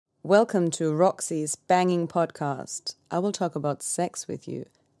Welcome to Roxy's Banging Podcast. I will talk about sex with you,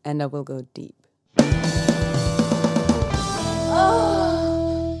 and I will go deep.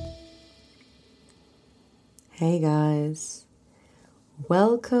 Hey guys,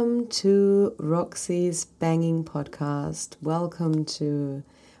 welcome to Roxy's Banging Podcast. Welcome to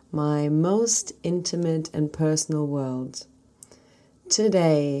my most intimate and personal world.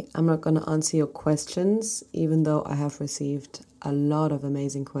 Today, I'm not going to answer your questions, even though I have received a lot of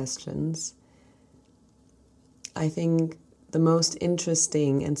amazing questions. I think the most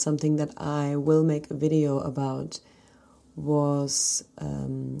interesting and something that I will make a video about was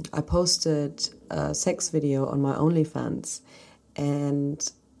I posted a sex video on my OnlyFans,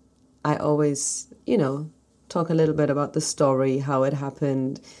 and I always, talk a little bit about the story, how it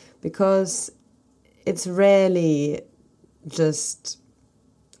happened, because it's rarely just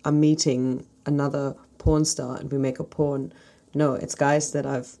I'm meeting another porn star and we make a porn. No, it's guys that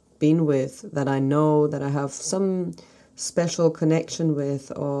I've been with, that I know, that I have some special connection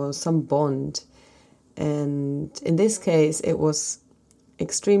with or some bond. And in this case, it was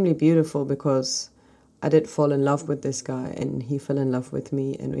extremely beautiful because I did fall in love with this guy and he fell in love with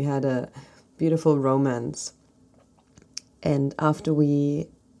me and we had a beautiful romance. And after we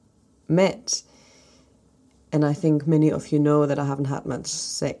met, and I think many of you know that I haven't had much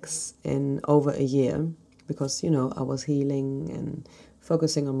sex in over a year because, I was healing and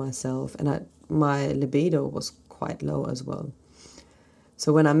focusing on myself, and my libido was quite low as well.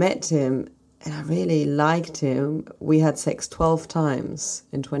 So when I met him and I really liked him, we had sex 12 times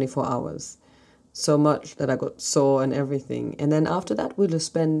in 24 hours. So much that I got sore and everything. And then after that, we just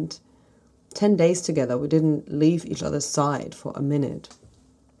spent 10 days together. We didn't leave each other's side for a minute.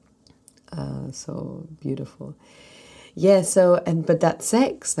 So beautiful. Yeah, but that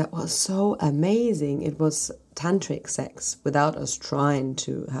sex, that was so amazing. It was tantric sex without us trying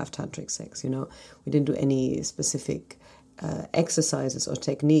to have tantric sex, We didn't do any specific exercises or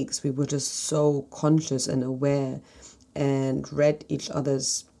techniques. We were just so conscious and aware and read each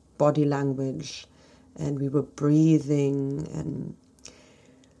other's body language, and we were breathing, and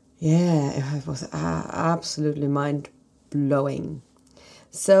it was absolutely mind-blowing.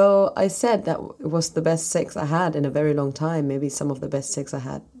 So I said that it was the best sex I had in a very long time, maybe some of the best sex I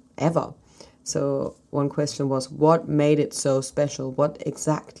had ever. So one question was, what made it so special? What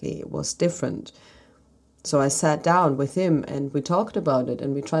exactly was different? So I sat down with him and we talked about it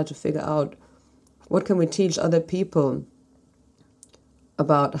and we tried to figure out what can we teach other people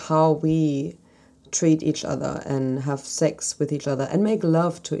about how we treat each other and have sex with each other and make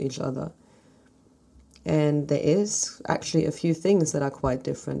love to each other. And there is actually a few things that are quite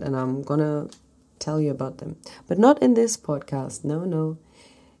different, and I'm going to tell you about them. But not in this podcast, no.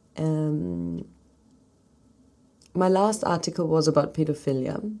 My last article was about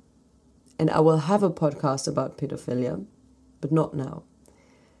pedophilia, and I will have a podcast about pedophilia, but not now.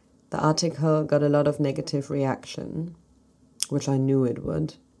 The article got a lot of negative reaction, which I knew it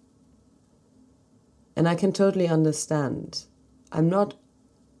would. And I can totally understand. I'm not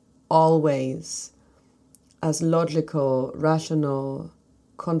always as logical, rational,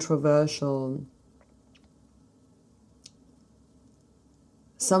 controversial.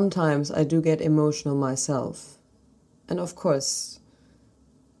 Sometimes I do get emotional myself. And of course,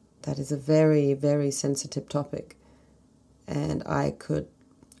 that is a very, very sensitive topic. And I could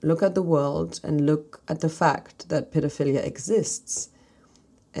look at the world and look at the fact that pedophilia exists.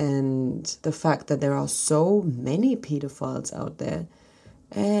 And the fact that there are so many pedophiles out there.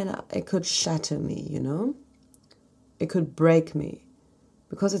 And it could shatter me, It could break me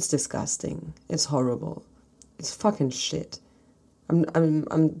because it's disgusting. It's horrible. It's fucking shit.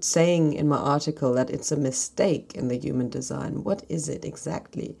 I'm saying in my article that it's a mistake in the human design. What is it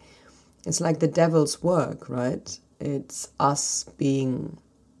exactly? It's like the devil's work, right? It's us being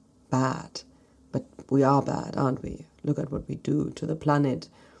bad. But we are bad, aren't we? Look at what we do to the planet,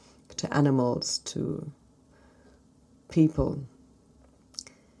 to animals, to people.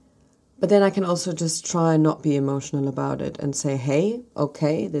 But then I can also just try and not be emotional about it and say, hey,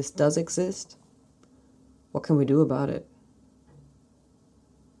 okay, this does exist. What can we do about it?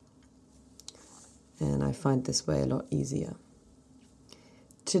 And I find this way a lot easier.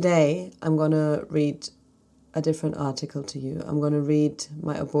 Today, I'm going to read a different article to you. I'm going to read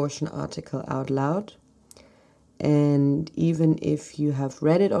my abortion article out loud. And even if you have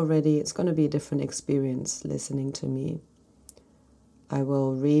read it already, it's going to be a different experience listening to me. I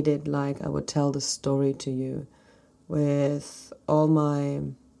will read it like I would tell the story to you with all my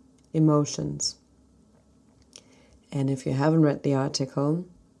emotions. And if you haven't read the article,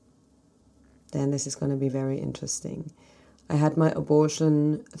 then this is going to be very interesting. I had my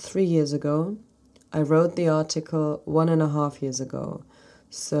abortion 3 years ago. I wrote the article 1.5 years ago.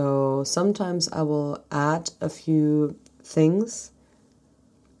 So sometimes I will add a few things.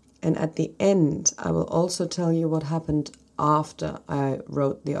 And at the end, I will also tell you what happened after I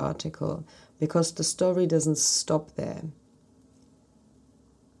wrote the article, because the story doesn't stop there.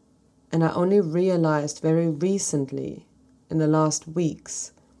 And I only realized very recently, in the last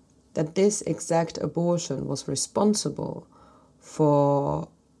weeks, that this exact abortion was responsible for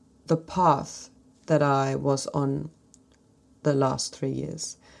the path that I was on the last 3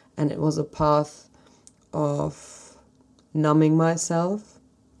 years. And it was a path of numbing myself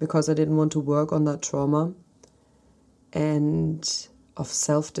because I didn't want to work on that trauma, and of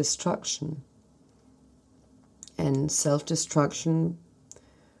self-destruction. And self-destruction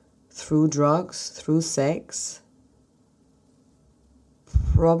through drugs, through sex,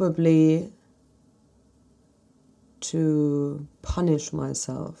 probably to punish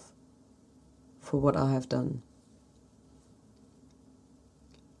myself for what I have done.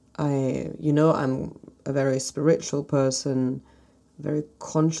 I'm a very spiritual person, a very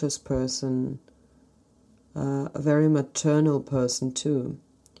conscious person, a very maternal person too.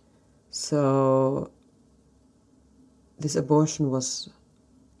 So this abortion was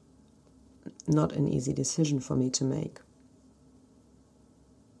not an easy decision for me to make.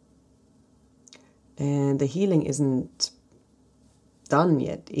 And the healing isn't done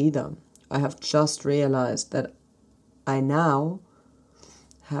yet either. I have just realized that I now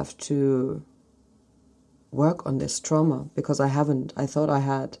have to work on this trauma, because I haven't. I thought I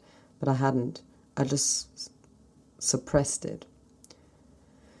had, but I hadn't. I just suppressed it.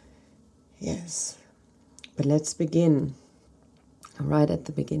 Yes. But let's begin right at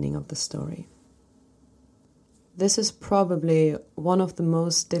the beginning of the story. This is probably one of the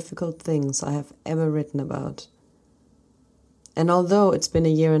most difficult things I have ever written about. And although it's been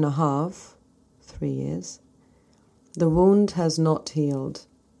 1.5 years, 3 years, the wound has not healed.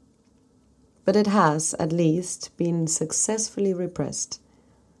 But it has, at least, been successfully repressed.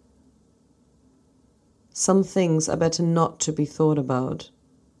 Some things are better not to be thought about,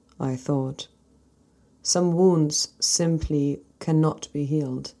 I thought. Some wounds simply cannot be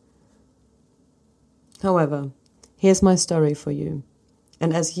healed. However, here's my story for you.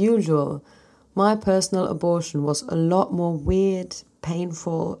 And as usual, my personal abortion was a lot more weird,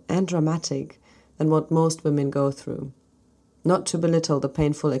 painful, and dramatic than what most women go through. Not to belittle the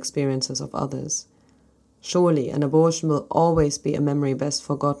painful experiences of others. Surely an abortion will always be a memory best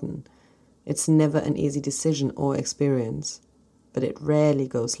forgotten. It's never an easy decision or experience, but it rarely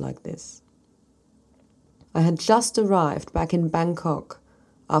goes like this. I had just arrived back in Bangkok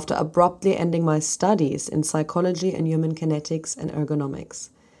after abruptly ending my studies in psychology and human kinetics and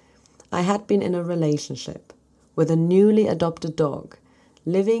ergonomics. I had been in a relationship with a newly adopted dog,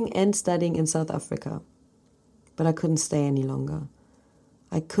 living and studying in South Africa. But I couldn't stay any longer.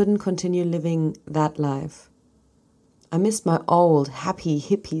 I couldn't continue living that life. I missed my old, happy,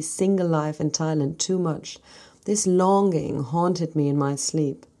 hippie, single life in Thailand too much. This longing haunted me in my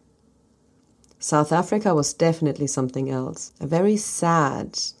sleep. South Africa was definitely something else. A very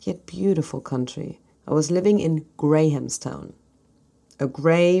sad, yet beautiful country. I was living in Grahamstown. A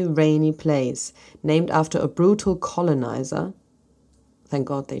grey, rainy place named after a brutal colonizer. Thank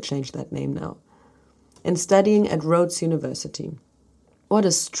God they changed that name now. And studying at Rhodes University. What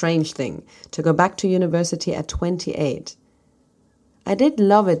a strange thing to go back to university at 28. I did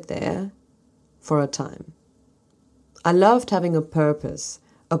love it there for a time. I loved having a purpose,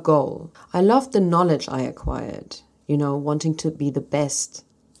 a goal. I loved the knowledge I acquired, wanting to be the best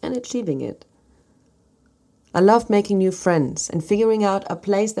and achieving it. I loved making new friends and figuring out a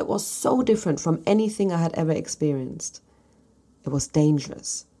place that was so different from anything I had ever experienced. It was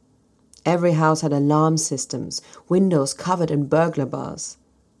dangerous. Every house had alarm systems, windows covered in burglar bars.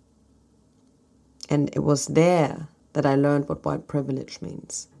 And it was there that I learned what white privilege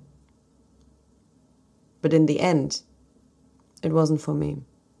means. But in the end, it wasn't for me.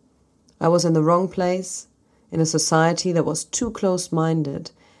 I was in the wrong place, in a society that was too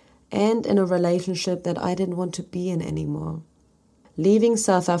close-minded, and in a relationship that I didn't want to be in anymore. Leaving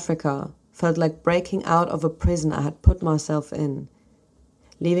South Africa felt like breaking out of a prison I had put myself in.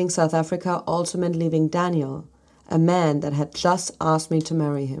 Leaving South Africa also meant leaving Daniel, a man that had just asked me to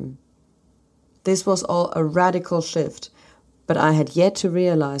marry him. This was all a radical shift, but I had yet to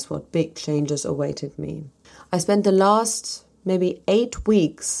realize what big changes awaited me. I spent the last maybe 8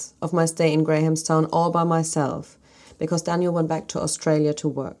 weeks of my stay in Grahamstown all by myself, because Daniel went back to Australia to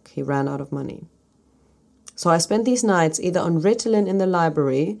work. He ran out of money. So I spent these nights either on Ritalin in the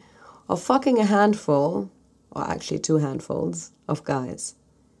library or fucking a handful or actually 2 handfuls, of guys.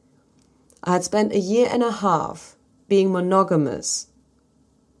 I had spent 1.5 years being monogamous,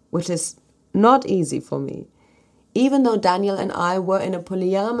 which is not easy for me. Even though Daniel and I were in a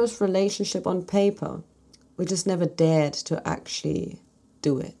polyamorous relationship on paper, we just never dared to actually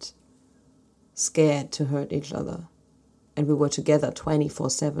do it. Scared to hurt each other. And we were together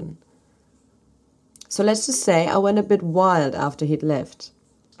 24/7. So let's just say I went a bit wild after he'd left.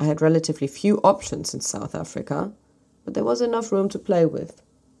 I had relatively few options in South Africa, but there was enough room to play with.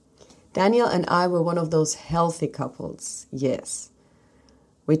 Daniel and I were one of those healthy couples, yes.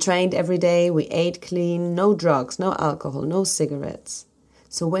 We trained every day, we ate clean, no drugs, no alcohol, no cigarettes.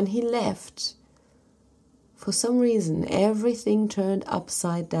 So when he left, for some reason, everything turned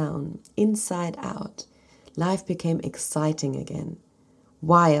upside down, inside out. Life became exciting again.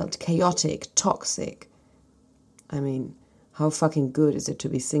 Wild, chaotic, toxic. I mean, how fucking good is it to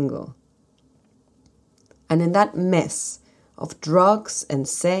be single? And in that mess of drugs and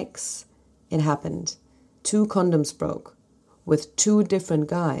sex, it happened. 2 condoms broke with 2 different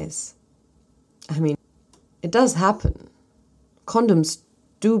guys. I mean, it does happen. Condoms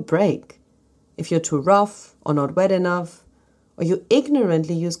do break if you're too rough or not wet enough, or you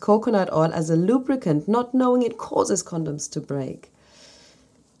ignorantly use coconut oil as a lubricant, not knowing it causes condoms to break.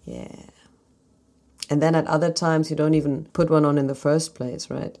 Yeah. And then at other times you don't even put one on in the first place,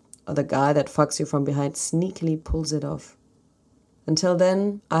 right? Or the guy that fucks you from behind sneakily pulls it off. Until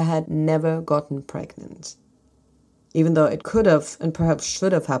then, I had never gotten pregnant. Even though it could have and perhaps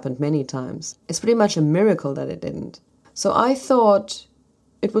should have happened many times. It's pretty much a miracle that it didn't. So I thought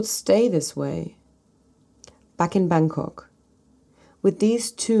it would stay this way. Back in Bangkok, with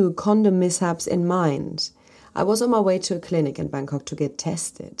these 2 condom mishaps in mind, I was on my way to a clinic in Bangkok to get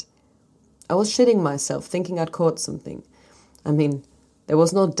tested. I was shitting myself, thinking I'd caught something. I mean, there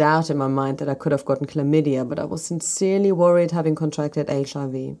was no doubt in my mind that I could have gotten chlamydia, but I was sincerely worried having contracted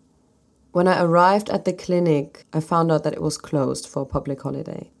HIV. When I arrived at the clinic, I found out that it was closed for a public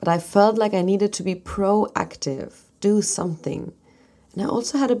holiday. But I felt like I needed to be proactive, do something. And I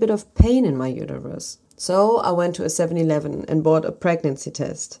also had a bit of pain in my uterus. So I went to a 7-Eleven and bought a pregnancy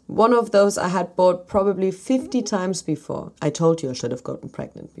test. One of those I had bought probably 50 times before. I told you I should have gotten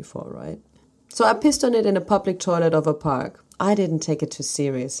pregnant before, right? So I pissed on it in a public toilet of a park. I didn't take it too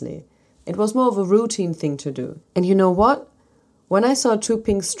seriously. It was more of a routine thing to do. And you know what? When I saw 2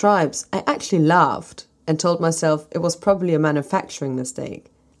 pink stripes, I actually laughed and told myself it was probably a manufacturing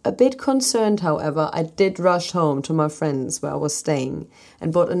mistake. A bit concerned, however, I did rush home to my friends where I was staying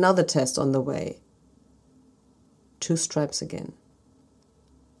and bought another test on the way. 2 stripes again.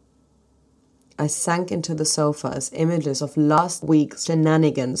 I sank into the sofa as images of last week's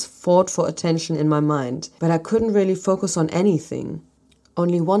shenanigans fought for attention in my mind, but I couldn't really focus on anything.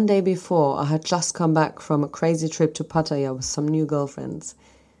 Only 1 day before, I had just come back from a crazy trip to Pattaya with some new girlfriends,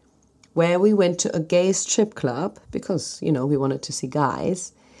 where we went to a gay strip club, because, we wanted to see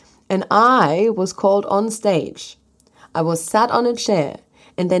guys, and I was called on stage. I was sat on a chair,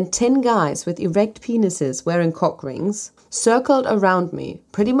 and then 10 guys with erect penises wearing cock rings circled around me,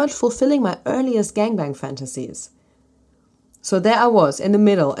 pretty much fulfilling my earliest gangbang fantasies. So there I was, in the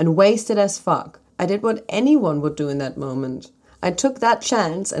middle, and wasted as fuck. I did what anyone would do in that moment. I took that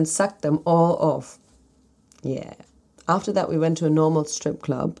chance and sucked them all off. Yeah. After that, we went to a normal strip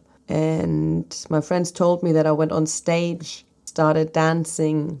club, and my friends told me that I went on stage, started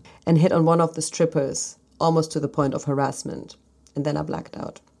dancing, and hit on one of the strippers, almost to the point of harassment. And then I blacked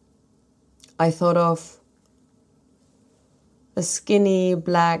out. I thought of a skinny,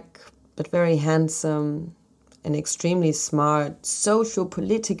 black, but very handsome and extremely smart,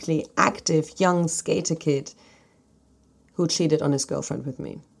 socio-politically active young skater kid who cheated on his girlfriend with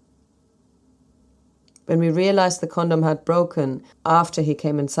me. When we realized the condom had broken after he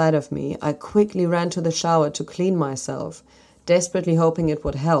came inside of me, I quickly ran to the shower to clean myself, desperately hoping it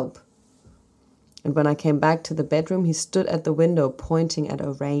would help. And when I came back to the bedroom, he stood at the window pointing at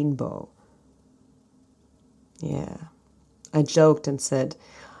a rainbow. Yeah. I joked and said,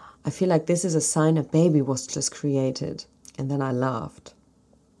 I feel like this is a sign a baby was just created. And then I laughed.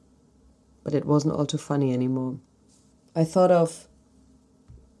 But it wasn't all too funny anymore. I thought of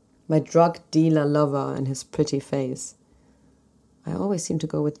my drug dealer lover and his pretty face. I always seem to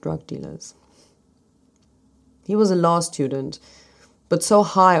go with drug dealers. He was a law student, but so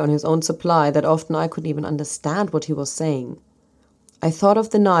high on his own supply that often I couldn't even understand what he was saying. I thought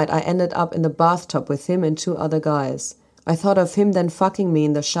of the night I ended up in the bathtub with him and 2 other guys. I thought of him then fucking me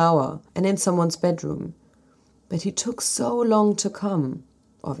in the shower and in someone's bedroom. But he took so long to come,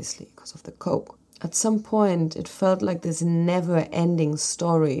 obviously because of the coke. At some point, it felt like this never-ending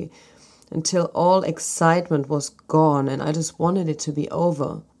story until all excitement was gone and I just wanted it to be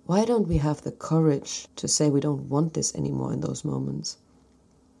over. Why don't we have the courage to say we don't want this anymore in those moments?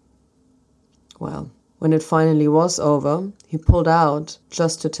 Well, when it finally was over, he pulled out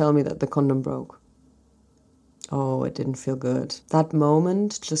just to tell me that the condom broke. Oh, it didn't feel good. That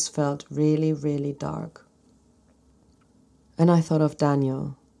moment just felt really, really dark. And I thought of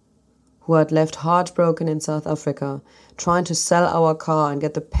Daniel, who had left heartbroken in South Africa, trying to sell our car and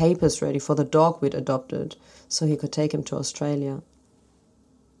get the papers ready for the dog we'd adopted so he could take him to Australia.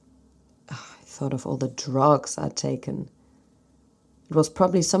 I thought of all the drugs I'd taken. It was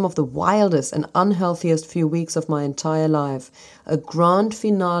probably some of the wildest and unhealthiest few weeks of my entire life, a grand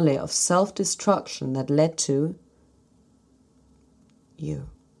finale of self-destruction that led to you.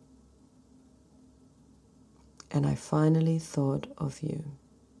 And I finally thought of you.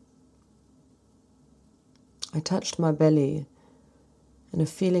 I touched my belly, and a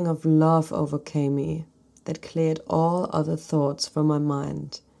feeling of love overcame me that cleared all other thoughts from my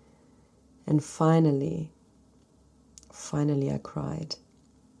mind. And finally I cried.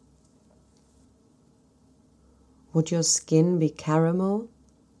 Would your skin be caramel,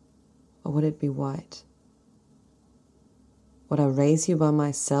 or would it be white? Would I raise you by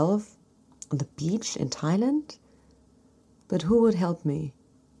myself on the beach in Thailand? But who would help me?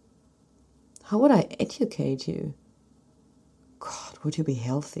 How would I educate you? God, would you be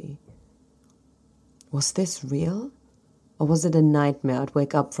healthy? Was this real? Or was it a nightmare I'd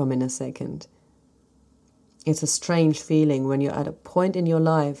wake up from in a second? It's a strange feeling when you're at a point in your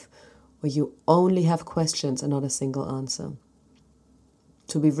life where you only have questions and not a single answer.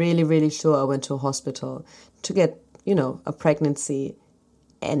 To be really, really sure, I went to a hospital to get, a pregnancy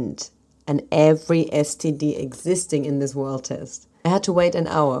and every STD existing in this world test. I had to wait an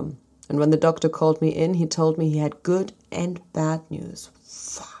hour. And when the doctor called me in, he told me he had good and bad news.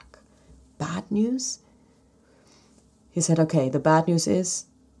 Fuck. Bad news? He said, okay, the bad news is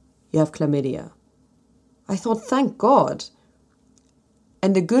you have chlamydia. I thought, thank God.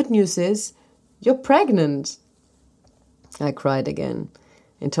 And the good news is you're pregnant. I cried again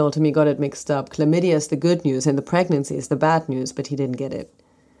and told him he got it mixed up. Chlamydia is the good news and the pregnancy is the bad news, but he didn't get it.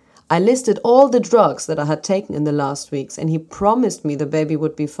 I listed all the drugs that I had taken in the last weeks, and he promised me the baby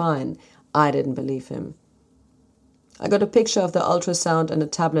would be fine. I didn't believe him. I got a picture of the ultrasound and a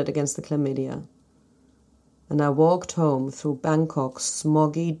tablet against the chlamydia. And I walked home through Bangkok's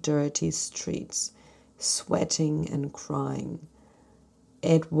smoggy, dirty streets, sweating and crying.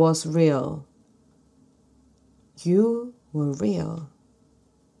 It was real. You were real.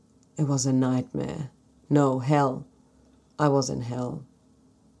 It was a nightmare. No, hell. I was in hell.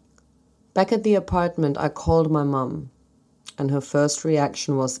 Back at the apartment, I called my mum, and her first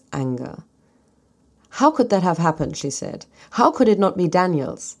reaction was anger. How could that have happened, she said. How could it not be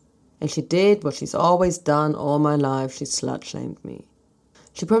Daniel's? And she did what she's always done all my life. She slut-shamed me.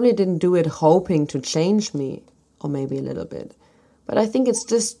 She probably didn't do it hoping to change me, or maybe a little bit. But I think it's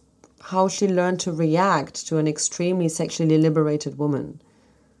just how she learned to react to an extremely sexually liberated woman.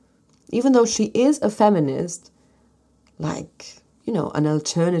 Even though she is a feminist, like, an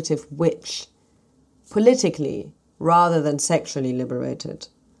alternative witch, politically rather than sexually liberated.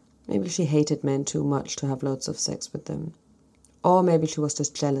 Maybe she hated men too much to have loads of sex with them. Or maybe she was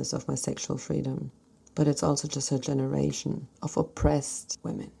just jealous of my sexual freedom. But it's also just her generation of oppressed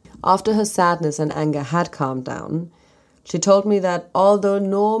women. After her sadness and anger had calmed down, she told me that although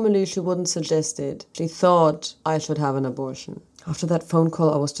normally she wouldn't suggest it, she thought I should have an abortion. After that phone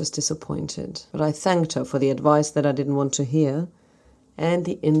call, I was just disappointed. But I thanked her for the advice that I didn't want to hear and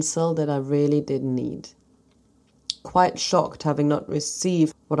the insult that I really didn't need. Quite shocked, having not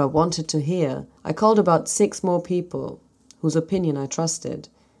received what I wanted to hear, I called about 6 more people whose opinion I trusted,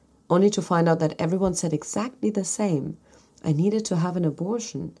 only to find out that everyone said exactly the same. I needed to have an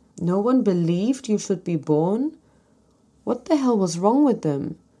abortion. No one believed you should be born? What the hell was wrong with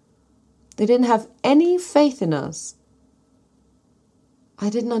them? They didn't have any faith in us. I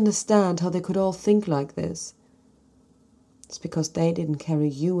didn't understand how they could all think like this. It's because they didn't carry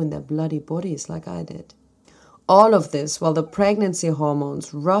you in their bloody bodies like I did. All of this while the pregnancy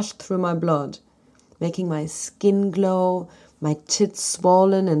hormones rushed through my blood, making my skin glow, my tits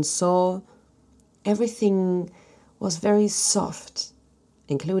swollen and sore. Everything was very soft,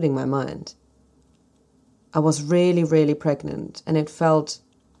 including my mind. I was really, really pregnant, and it felt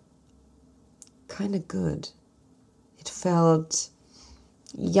kind of good. It felt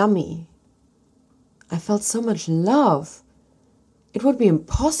yummy. I felt so much love. It would be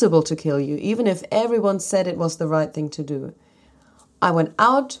impossible to kill you, even if everyone said it was the right thing to do. I went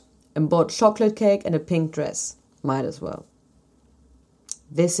out and bought chocolate cake and a pink dress. Might as well.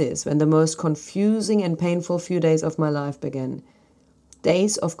 This is when the most confusing and painful few days of my life began.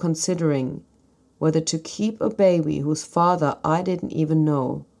 Days of considering whether to keep a baby whose father I didn't even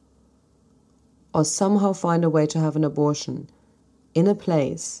know, or somehow find a way to have an abortion in a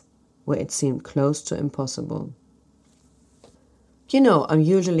place where it seemed close to impossible. You know, I'm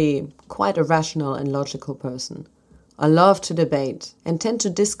usually quite a rational and logical person. I love to debate and tend to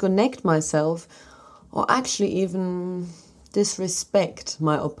disconnect myself, or actually even disrespect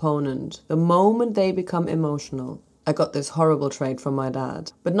my opponent the moment they become emotional. I got this horrible trait from my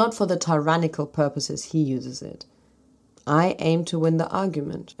dad, but not for the tyrannical purposes he uses it. I aim to win the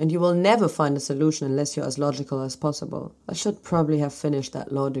argument, and you will never find a solution unless you're as logical as possible. I should probably have finished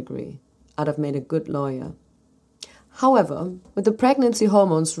that law degree. I'd have made a good lawyer. However, with the pregnancy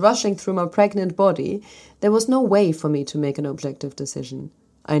hormones rushing through my pregnant body, there was no way for me to make an objective decision.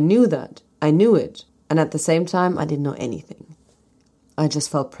 I knew that. I knew it. And at the same time, I didn't know anything. I just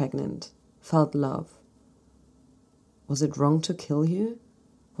felt pregnant, felt love. Was it wrong to kill you?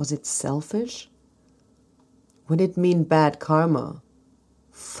 Was it selfish? Would it mean bad karma?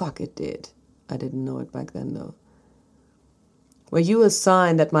 Fuck, it did. I didn't know it back then, though. Were you a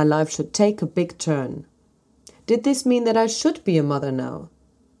sign that my life should take a big turn? Did this mean that I should be a mother now?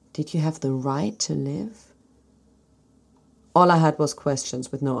 Did you have the right to live? All I had was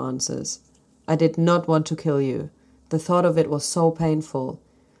questions with no answers. I did not want to kill you. The thought of it was so painful.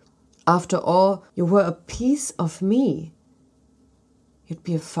 After all, you were a piece of me. You'd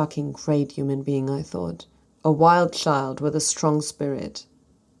be a fucking great human being, I thought. A wild child with a strong spirit.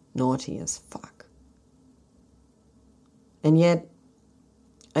 Naughty as fuck. And yet,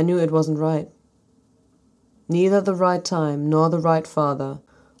 I knew it wasn't right. Neither the right time nor the right father.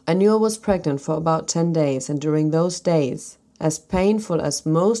 I knew I was pregnant for about 10 days, and during those days, as painful as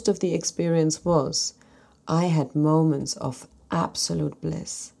most of the experience was, I had moments of absolute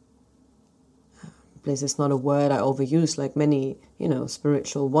bliss. Bliss is not a word I overuse like many,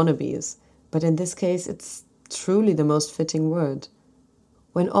 spiritual wannabes, but in this case it's truly the most fitting word.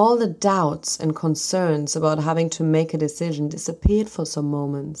 When all the doubts and concerns about having to make a decision disappeared for some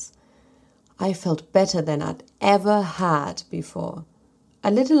moments, I felt better than I'd ever had before. A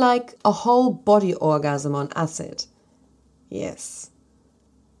little like a whole body orgasm on acid. Yes.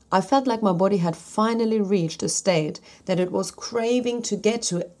 I felt like my body had finally reached a state that it was craving to get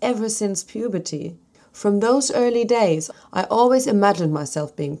to ever since puberty. From those early days, I always imagined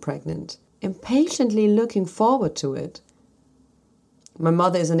myself being pregnant, impatiently looking forward to it. My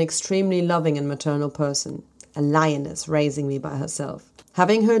mother is an extremely loving and maternal person, a lioness raising me by herself.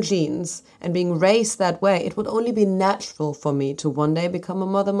 Having her genes and being raised that way, it would only be natural for me to one day become a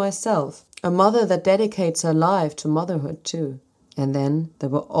mother myself. A mother that dedicates her life to motherhood too. And then there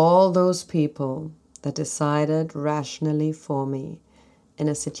were all those people that decided rationally for me in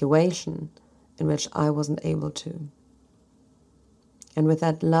a situation in which I wasn't able to. And with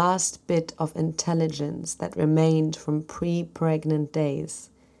that last bit of intelligence that remained from pre-pregnant days,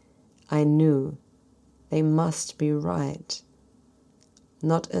 I knew they must be right.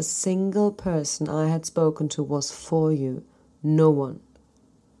 Not a single person I had spoken to was for you. No one.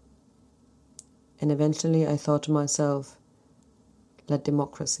 And eventually I thought to myself, let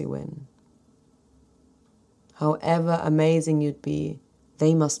democracy win. However amazing you'd be,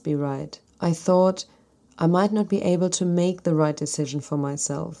 they must be right. I thought I might not be able to make the right decision for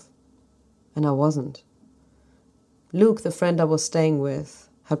myself. And I wasn't. Luke, the friend I was staying with,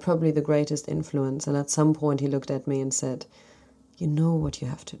 had probably the greatest influence, and at some point he looked at me and said, "You know what you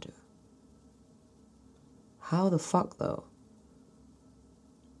have to do." How the fuck, though?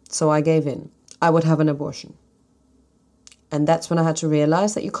 So I gave in. I would have an abortion. And that's when I had to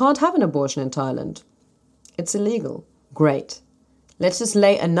realize that you can't have an abortion in Thailand. It's illegal. Great. Let's just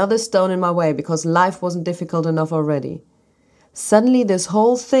lay another stone in my way because life wasn't difficult enough already. Suddenly this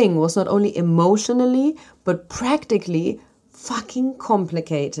whole thing was not only emotionally, but practically fucking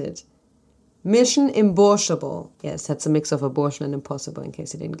complicated. Mission impossible. Yes, that's a mix of abortion and impossible, in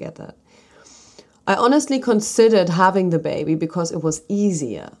case you didn't get that. I honestly considered having the baby because it was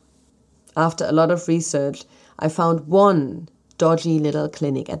easier. After a lot of research, I found one dodgy little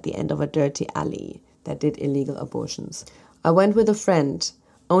clinic at the end of a dirty alley that did illegal abortions. I went with a friend,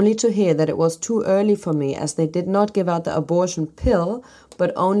 only to hear that it was too early for me as they did not give out the abortion pill,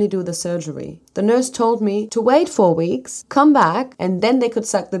 but only do the surgery. The nurse told me to wait 4 weeks, come back, and then they could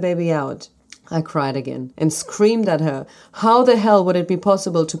suck the baby out. I cried again and screamed at her. How the hell would it be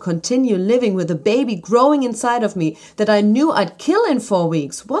possible to continue living with a baby growing inside of me that I knew I'd kill in 4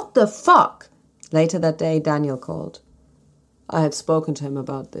 weeks? What the fuck? Later that day, Daniel called. I had spoken to him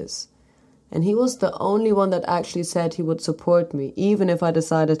about this, And he was the only one that actually said he would support me, even if I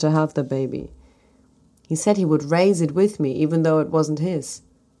decided to have the baby. He said he would raise it with me, even though it wasn't his.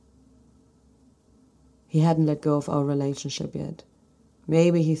 He hadn't let go of our relationship yet.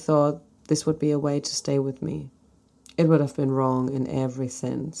 Maybe he thought this would be a way to stay with me. It would have been wrong in every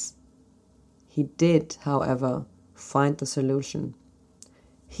sense. He did, however, find the solution.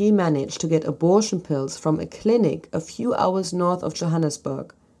 He managed to get abortion pills from a clinic a few hours north of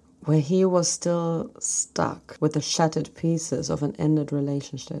Johannesburg, where he was still stuck with the shattered pieces of an ended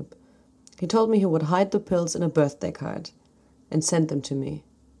relationship. He told me he would hide the pills in a birthday card and send them to me.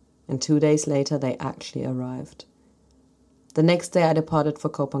 And 2 days later, they actually arrived. The next day, I departed for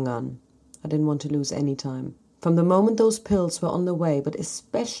Koh Phangan. I didn't want to lose any time. From the moment those pills were on the way, but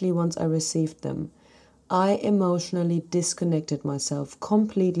especially once I received them, I emotionally disconnected myself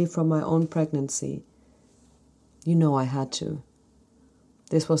completely from my own pregnancy. You know I had to.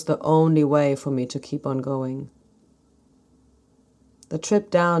 This was the only way for me to keep on going. The trip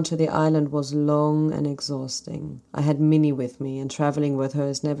down to the island was long and exhausting. I had Minnie with me, and traveling with her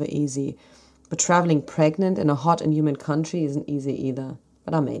is never easy. But traveling pregnant in a hot and humid country isn't easy either.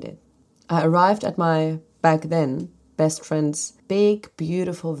 But I made it. I arrived at my, back then, best friend's big,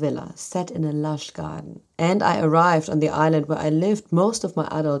 beautiful villa set in a lush garden. And I arrived on the island where I lived most of my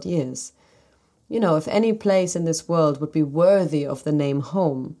adult years. You know, if any place in this world would be worthy of the name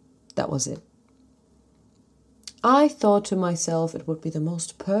home, that was it. I thought to myself it would be the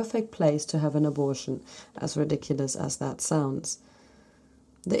most perfect place to have an abortion, as ridiculous as that sounds.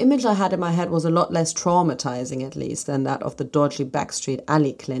 The image I had in my head was a lot less traumatizing, at least, than that of the dodgy backstreet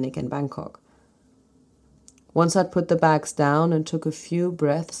alley clinic in Bangkok. Once I'd put the bags down and took a few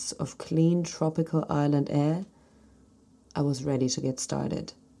breaths of clean tropical island air, I was ready to get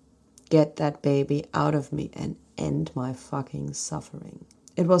started. Get that baby out of me and end my fucking suffering.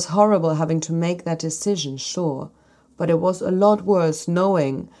 It was horrible having to make that decision, sure, but it was a lot worse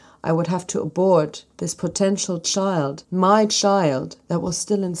knowing I would have to abort this potential child, my child, that was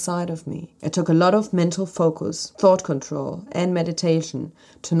still inside of me. It took a lot of mental focus, thought control, and meditation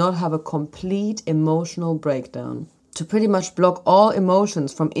to not have a complete emotional breakdown, to pretty much block all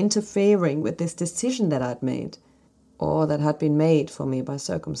emotions from interfering with this decision that I'd made, or that had been made for me by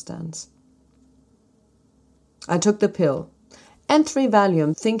circumstance. I took the pill and 3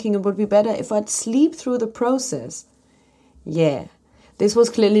 Valium, thinking it would be better if I'd sleep through the process. Yeah, this was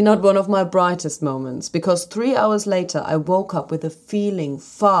clearly not one of my brightest moments, because 3 hours later I woke up with a feeling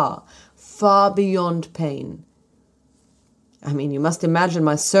far, far beyond pain. I mean, you must imagine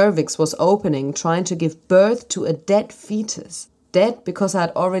my cervix was opening, trying to give birth to a dead fetus. Dead because I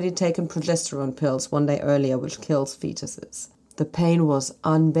had already taken progesterone pills 1 day earlier, which kills fetuses. The pain was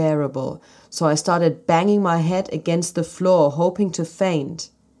unbearable, so I started banging my head against the floor, hoping to faint.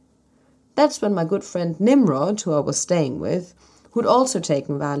 That's when my good friend Nimrod, who I was staying with, who'd also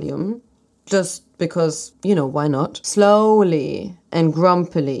taken Valium, just because, you know, why not, slowly and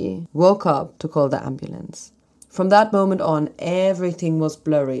grumpily woke up to call the ambulance. From that moment on, everything was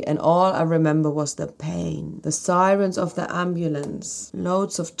blurry, and all I remember was the pain, the sirens of the ambulance,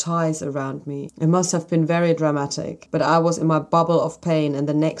 loads of ties around me. It must have been very dramatic, but I was in my bubble of pain, and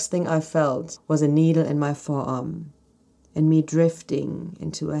the next thing I felt was a needle in my forearm, and me drifting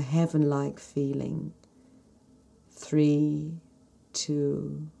into a heaven-like feeling. 3,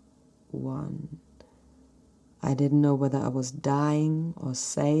 2, 1. I didn't know whether I was dying or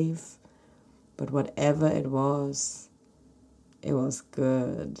safe, but whatever it was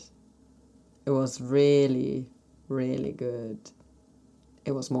good. It was really, really good.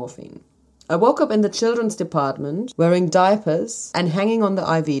 It was morphine. I woke up in the children's department, wearing diapers and hanging on the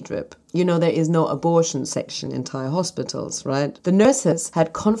IV drip. You know, there is no abortion section in Thai hospitals, right? The nurses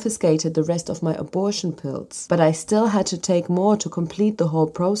had confiscated the rest of my abortion pills, but I still had to take more to complete the whole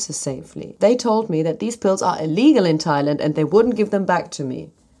process safely. They told me that these pills are illegal in Thailand and they wouldn't give them back to me.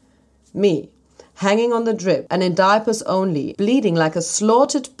 Me, hanging on the drip and in diapers only, bleeding like a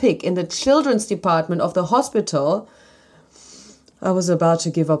slaughtered pig in the children's department of the hospital, I was about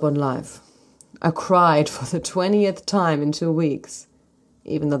to give up on life. I cried for the 20th time in 2 weeks,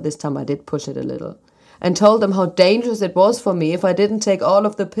 even though this time I did push it a little, and told them how dangerous it was for me if I didn't take all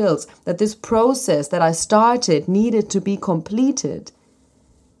of the pills, that this process that I started needed to be completed.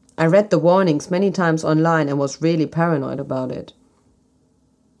 I read the warnings many times online and was really paranoid about it.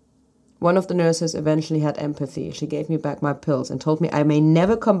 One of the nurses eventually had empathy. She gave me back my pills and told me I may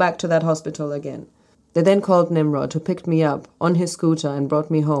never come back to that hospital again. They then called Nimrod, who picked me up on his scooter and brought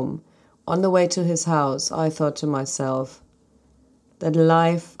me home. On the way to his house, I thought to myself that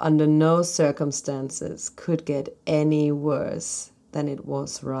life under no circumstances could get any worse than it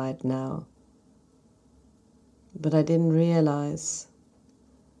was right now. But I didn't realize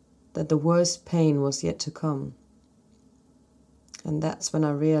that the worst pain was yet to come. And that's when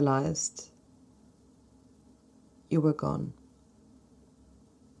I realized you were gone.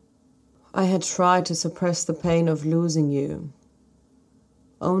 I had tried to suppress the pain of losing you.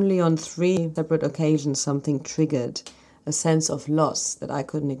 Only on 3 separate occasions something triggered a sense of loss that I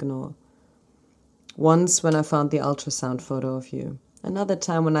couldn't ignore. Once when I found the ultrasound photo of you. Another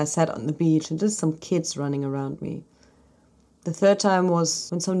time when I sat on the beach and just some kids running around me. The third time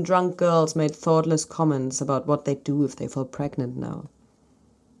was when some drunk girls made thoughtless comments about what they'd do if they fell pregnant now.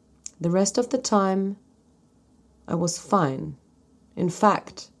 The rest of the time, I was fine. In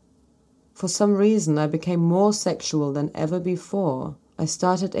fact, for some reason I became more sexual than ever before. I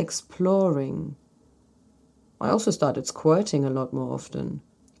started exploring. I also started squirting a lot more often.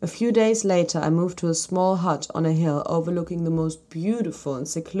 A few days later, I moved to a small hut on a hill overlooking the most beautiful and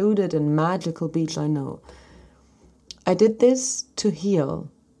secluded and magical beach I know. I did this to heal.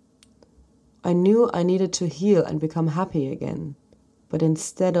 I knew I needed to heal and become happy again. But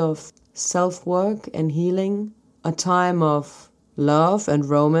instead of self-work and healing, a time of love and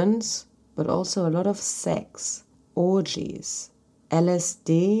romance, but also a lot of sex, orgies,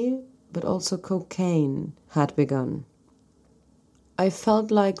 LSD, but also cocaine had begun. I felt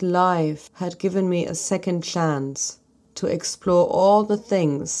like life had given me a second chance to explore all the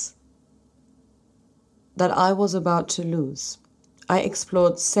things that I was about to lose. I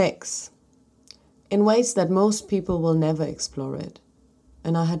explored sex in ways that most people will never explore it.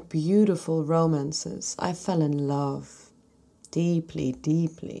 And I had beautiful romances. I fell in love, deeply,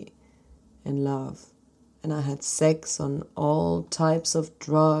 deeply in love. And I had sex on all types of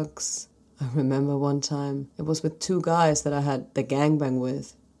drugs. I remember one time, it was with 2 guys that I had the gangbang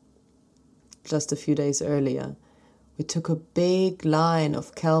with. Just a few days earlier, we took a big line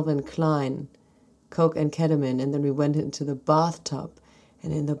of Calvin Klein, coke and ketamine, and then we went into the bathtub.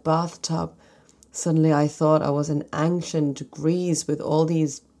 And in the bathtub, suddenly I thought I was in ancient Greece with all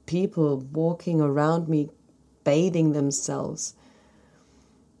these people walking around me, bathing themselves.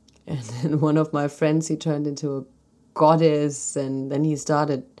 And then one of my friends, he turned into a goddess, and then he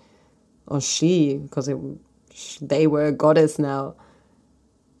started, or she, because they were a goddess now,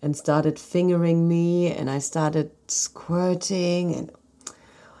 and started fingering me, and I started squirting, and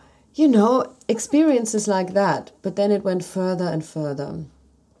experiences like that. But then it went further and further.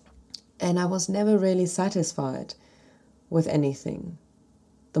 And I was never really satisfied with anything.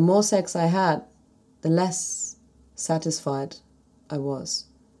 The more sex I had, the less satisfied I was.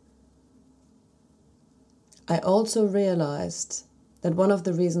 I also realized that one of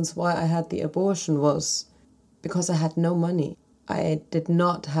the reasons why I had the abortion was because I had no money. I did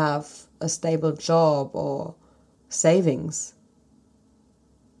not have a stable job or savings.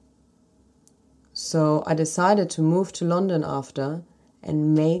 So I decided to move to London after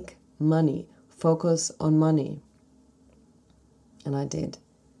and make money, focus on money. And I did.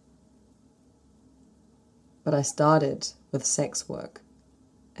 But I started with sex work.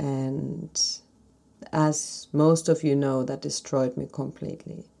 And as most of you know, that destroyed me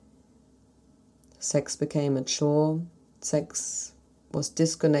completely. Sex became a chore. Sex was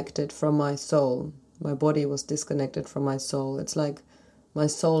disconnected from my soul. My body was disconnected from my soul. It's like my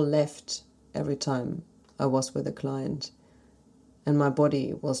soul left every time I was with a client. And my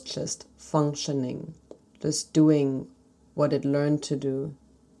body was just functioning, just doing what it learned to do,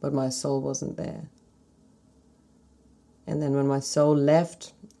 but my soul wasn't there. And then when my soul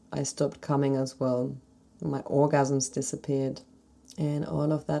left, I stopped coming as well. My orgasms disappeared. And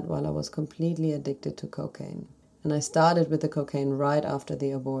all of that while I was completely addicted to cocaine. And I started with the cocaine right after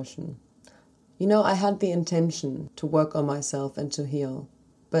the abortion. I had the intention to work on myself and to heal.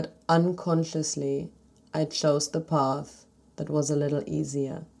 But unconsciously, I chose the path that was a little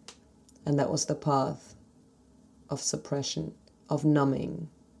easier. And that was the path of suppression, of numbing,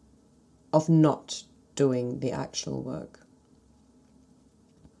 of not doing the actual work.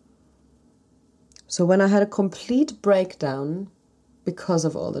 So when I had a complete breakdown because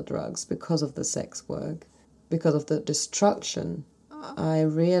of all the drugs, because of the sex work, because of the destruction, I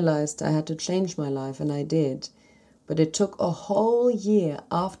realized I had to change my life, and I did. But it took a whole year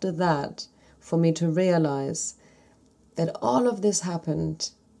after that for me to realize that all of this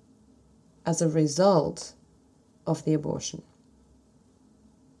happened as a result of the abortion.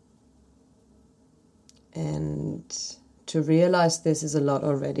 And to realize this is a lot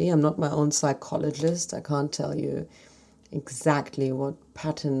already. I'm not my own psychologist. I can't tell you exactly what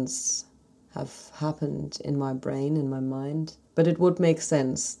patterns have happened in my brain, in my mind. But it would make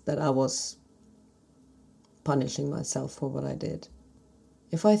sense that I was punishing myself for what I did.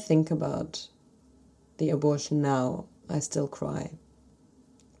 If I think about the abortion now, I still cry.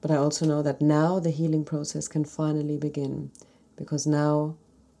 But I also know that now the healing process can finally begin, because now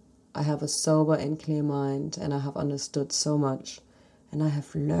I have a sober and clear mind, and I have understood so much, and I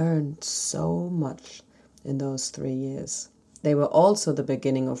have learned so much in those 3 years. They were also the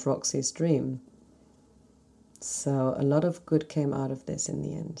beginning of Roxy's dream. So a lot of good came out of this in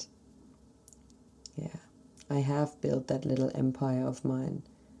the end. Yeah, I have built that little empire of mine.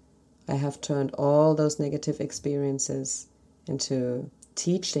 I have turned all those negative experiences into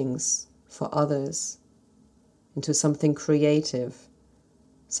teachings for others, into something creative,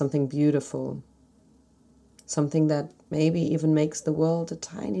 something beautiful, something that maybe even makes the world a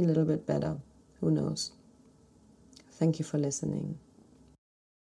tiny little bit better. Who knows? Thank you for listening.